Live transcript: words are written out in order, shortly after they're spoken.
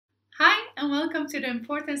and welcome to the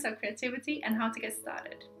importance of creativity and how to get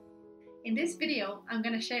started. In this video, I'm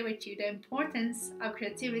going to share with you the importance of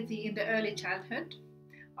creativity in the early childhood,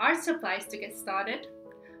 art supplies to get started,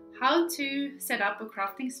 how to set up a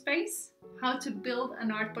crafting space, how to build an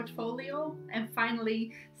art portfolio, and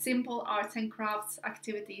finally, simple arts and crafts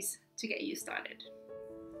activities to get you started.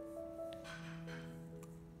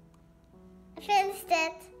 I finished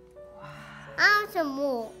it. I want some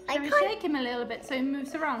more. Can we shake him a little bit so he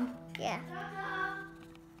moves around? Yeah.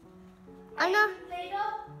 I know.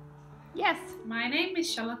 Yes, my name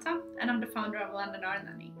is Charlotta and I'm the founder of Art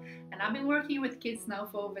Nanny. And I've been working with kids now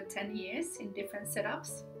for over 10 years in different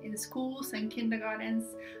setups, in schools and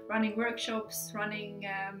kindergartens, running workshops, running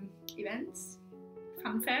events,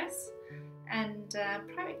 fun fairs, and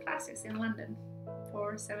private classes in London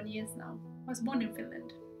for 7 years now. I was born in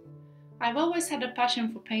Finland. I've always had a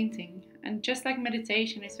passion for painting, and just like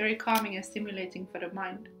meditation, it's very calming and stimulating for the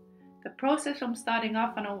mind. The process from starting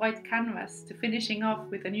off on a white canvas to finishing off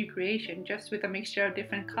with a new creation just with a mixture of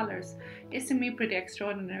different colors is to me pretty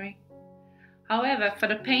extraordinary. However, for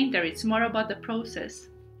the painter, it's more about the process,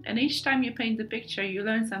 and each time you paint a picture, you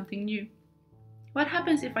learn something new. What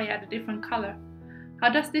happens if I add a different color? How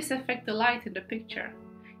does this affect the light in the picture?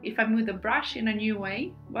 If I move the brush in a new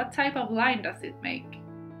way, what type of line does it make?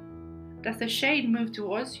 Does the shade move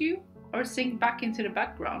towards you or sink back into the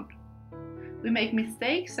background? We make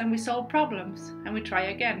mistakes and we solve problems and we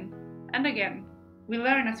try again and again. We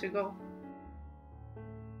learn as we go.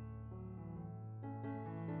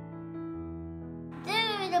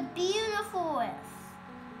 This is a beautiful earth.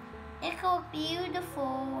 It's so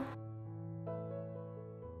beautiful.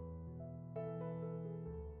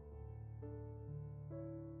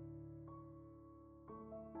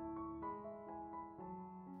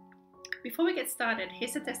 Before we get started,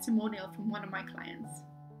 here's a testimonial from one of my clients.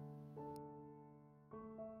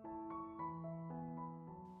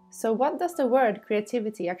 So what does the word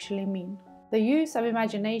creativity actually mean? The use of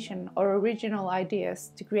imagination or original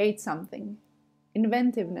ideas to create something.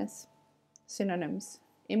 Inventiveness. Synonyms: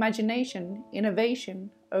 imagination,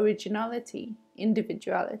 innovation, originality,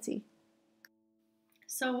 individuality.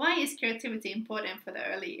 So why is creativity important for the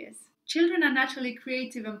early years? Children are naturally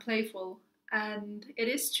creative and playful, and it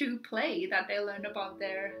is through play that they learn about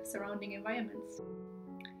their surrounding environments.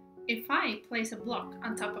 If I place a block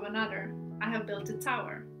on top of another, I have built a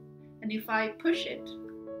tower. And if I push it,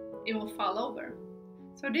 it will fall over.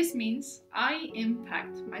 So this means I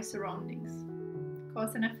impact my surroundings.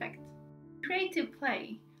 Cause and effect. Creative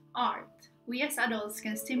play, art, we as adults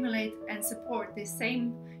can stimulate and support the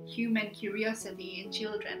same human curiosity in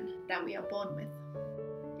children that we are born with.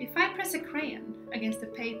 If I press a crayon against the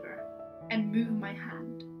paper and move my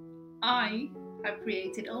hand, I have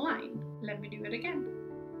created a line. Let me do it again.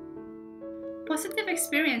 Positive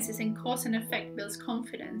experiences in cause and effect builds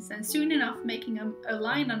confidence, and soon enough making a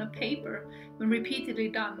line on a paper, when repeatedly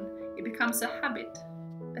done, it becomes a habit,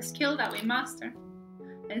 a skill that we master.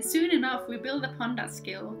 And soon enough we build upon that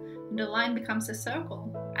skill, and the line becomes a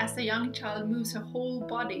circle, as the young child moves her whole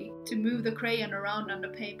body to move the crayon around on the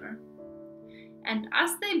paper. And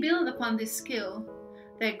as they build upon this skill,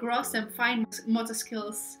 their gross and fine motor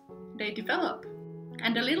skills, they develop.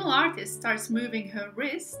 And the little artist starts moving her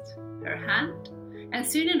wrist, her hand, and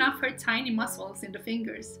soon enough her tiny muscles in the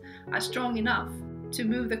fingers are strong enough to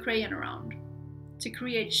move the crayon around, to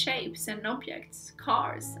create shapes and objects,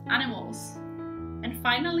 cars, animals, and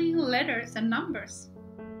finally letters and numbers.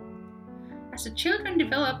 As the children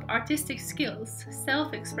develop artistic skills,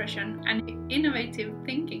 self-expression, and innovative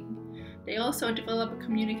thinking, they also develop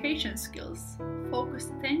communication skills, focused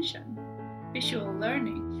attention, visual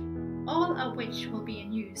learning, all of which will be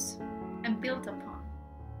in use and built upon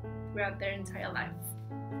throughout their entire life.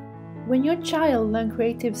 When your child learns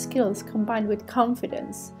creative skills combined with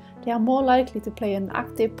confidence, they are more likely to play an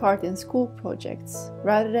active part in school projects,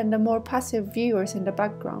 rather than the more passive viewers in the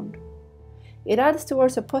background. It adds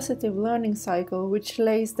towards a positive learning cycle which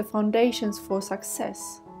lays the foundations for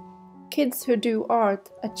success. Kids who do art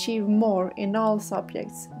achieve more in all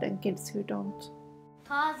subjects than kids who don't.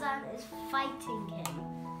 Tarzan is fighting him,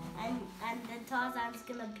 and then Tarzan's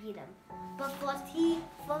gonna beat him. But first he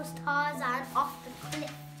throws Tarzan off the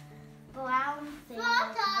cliff. Brown thing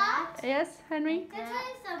like that. Yes, Henry? Can I tell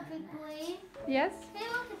you something, please? Yes? Hey,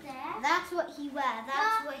 look at that. That's what he wears.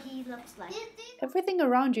 That's what he looks like. Everything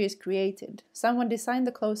around you is created. Someone designed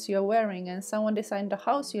the clothes you are wearing, and someone designed the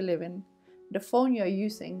house you live in, the phone you are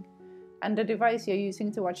using, and the device you are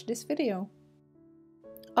using to watch this video.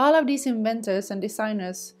 All of these inventors and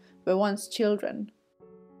designers were once children.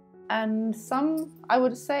 And some, I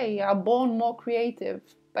would say, are born more creative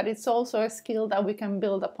but it's also a skill that we can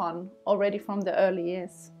build upon already from the early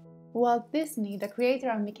years. Walt Disney, the creator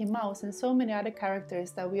of Mickey Mouse and so many other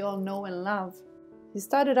characters that we all know and love, he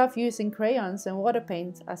started off using crayons and water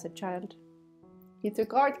paint as a child. He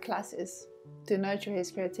took art classes to nurture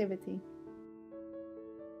his creativity.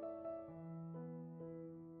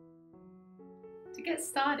 To get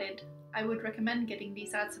started, I would recommend getting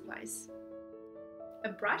these art supplies: a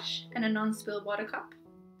brush and a non-spill water cup,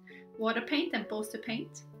 water paint and poster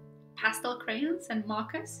paint, pastel crayons and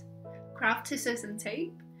markers, craft scissors and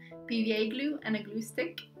tape, PVA glue and a glue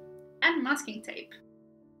stick, and masking tape.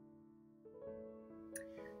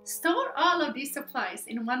 Store all of these supplies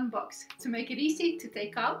in one box to make it easy to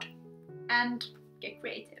take out and get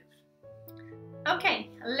creative. Okay,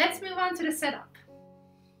 let's move on to the setup.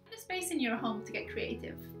 Find a space in your home to get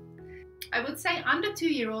creative. I would say under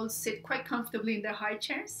 2-year-olds sit quite comfortably in their high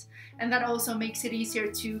chairs, and that also makes it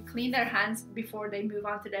easier to clean their hands before they move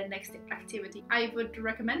on to their next activity. I would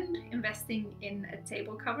recommend investing in a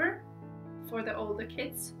table cover for the older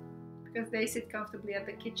kids, because they sit comfortably at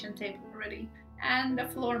the kitchen table already, and a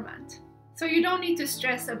floor mat. So you don't need to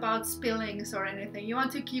stress about spillings or anything. You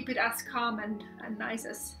want to keep it as calm and nice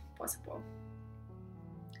as possible.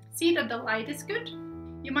 See that the light is good.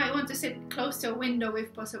 You might want to sit close to a window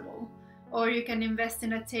if possible, or you can invest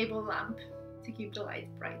in a table lamp to keep the light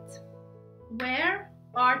bright. Wear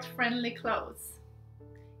art-friendly clothes.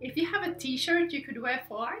 If you have a t-shirt you could wear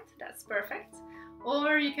for art, that's perfect.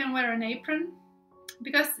 Or you can wear an apron,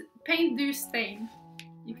 because paint do stain.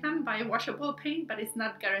 You can buy washable paint, but it's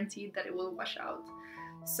not guaranteed that it will wash out.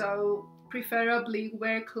 So preferably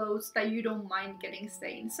wear clothes that you don't mind getting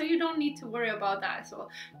stained, so you don't need to worry about that as well.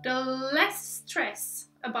 The less stress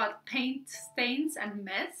about paint stains and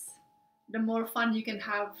mess, the more fun you can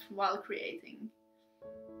have while creating.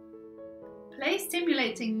 Play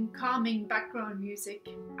stimulating, calming background music.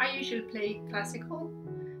 I usually play classical,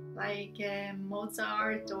 like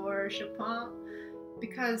Mozart or Chopin,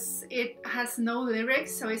 because it has no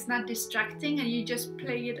lyrics, so it's not distracting, and you just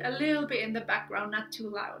play it a little bit in the background, not too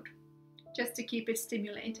loud, just to keep it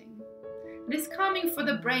stimulating. And it's calming for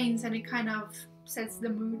the brains, and it kind of sets the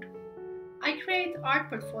mood. I create art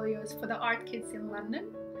portfolios for the art kids in London,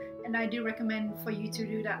 and I do recommend for you to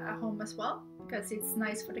do that at home as well, because it's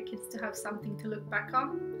nice for the kids to have something to look back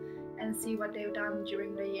on and see what they've done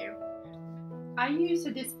during the year. I use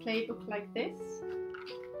a display book like this,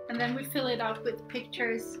 and then we fill it out with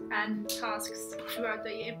pictures and tasks throughout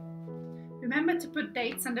the year. Remember to put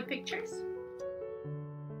dates on the pictures.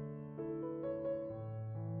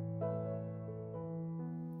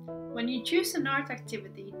 When you choose an art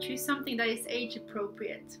activity, choose something that is age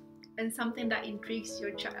appropriate and something that intrigues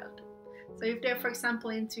your child. So if they're, for example,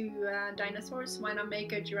 into dinosaurs, why not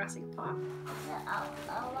make a Jurassic Park?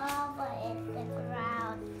 The lava is the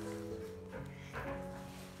ground.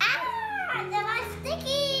 Ah, they are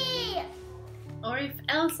sticky! Or if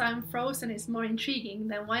Elsa and Frozen is more intriguing,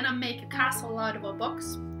 then why not make a castle out of a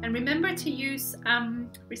box? And remember to use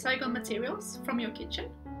recycled materials from your kitchen,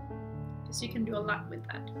 because you can do a lot with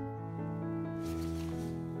that.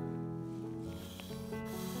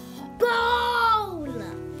 Bowl!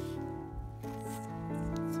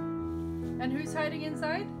 And who's hiding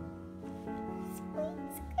inside?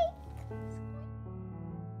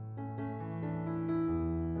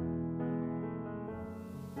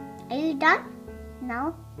 Are you done?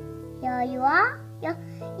 Now, here you are.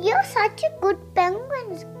 You're such a good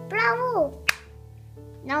penguin. Bravo!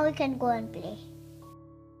 Now we can go and play.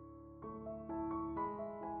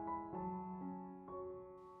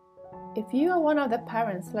 If you are one of the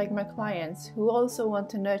parents like my clients who also want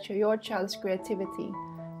to nurture your child's creativity,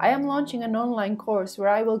 I am launching an online course where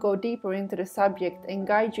I will go deeper into the subject and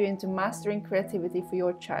guide you into mastering creativity for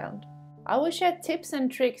your child. I will share tips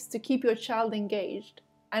and tricks to keep your child engaged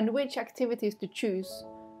and which activities to choose,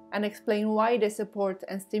 and explain why they support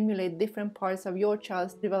and stimulate different parts of your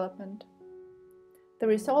child's development. The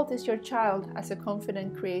result is your child as a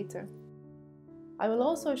confident creator. I will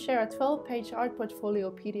also share a 12-page art portfolio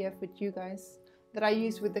PDF with you guys that I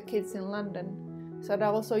use with the kids in London, so that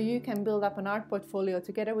also you can build up an art portfolio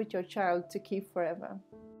together with your child to keep forever.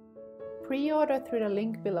 Pre-order through the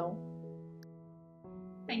link below.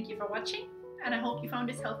 Thank you for watching, and I hope you found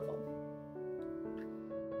this helpful.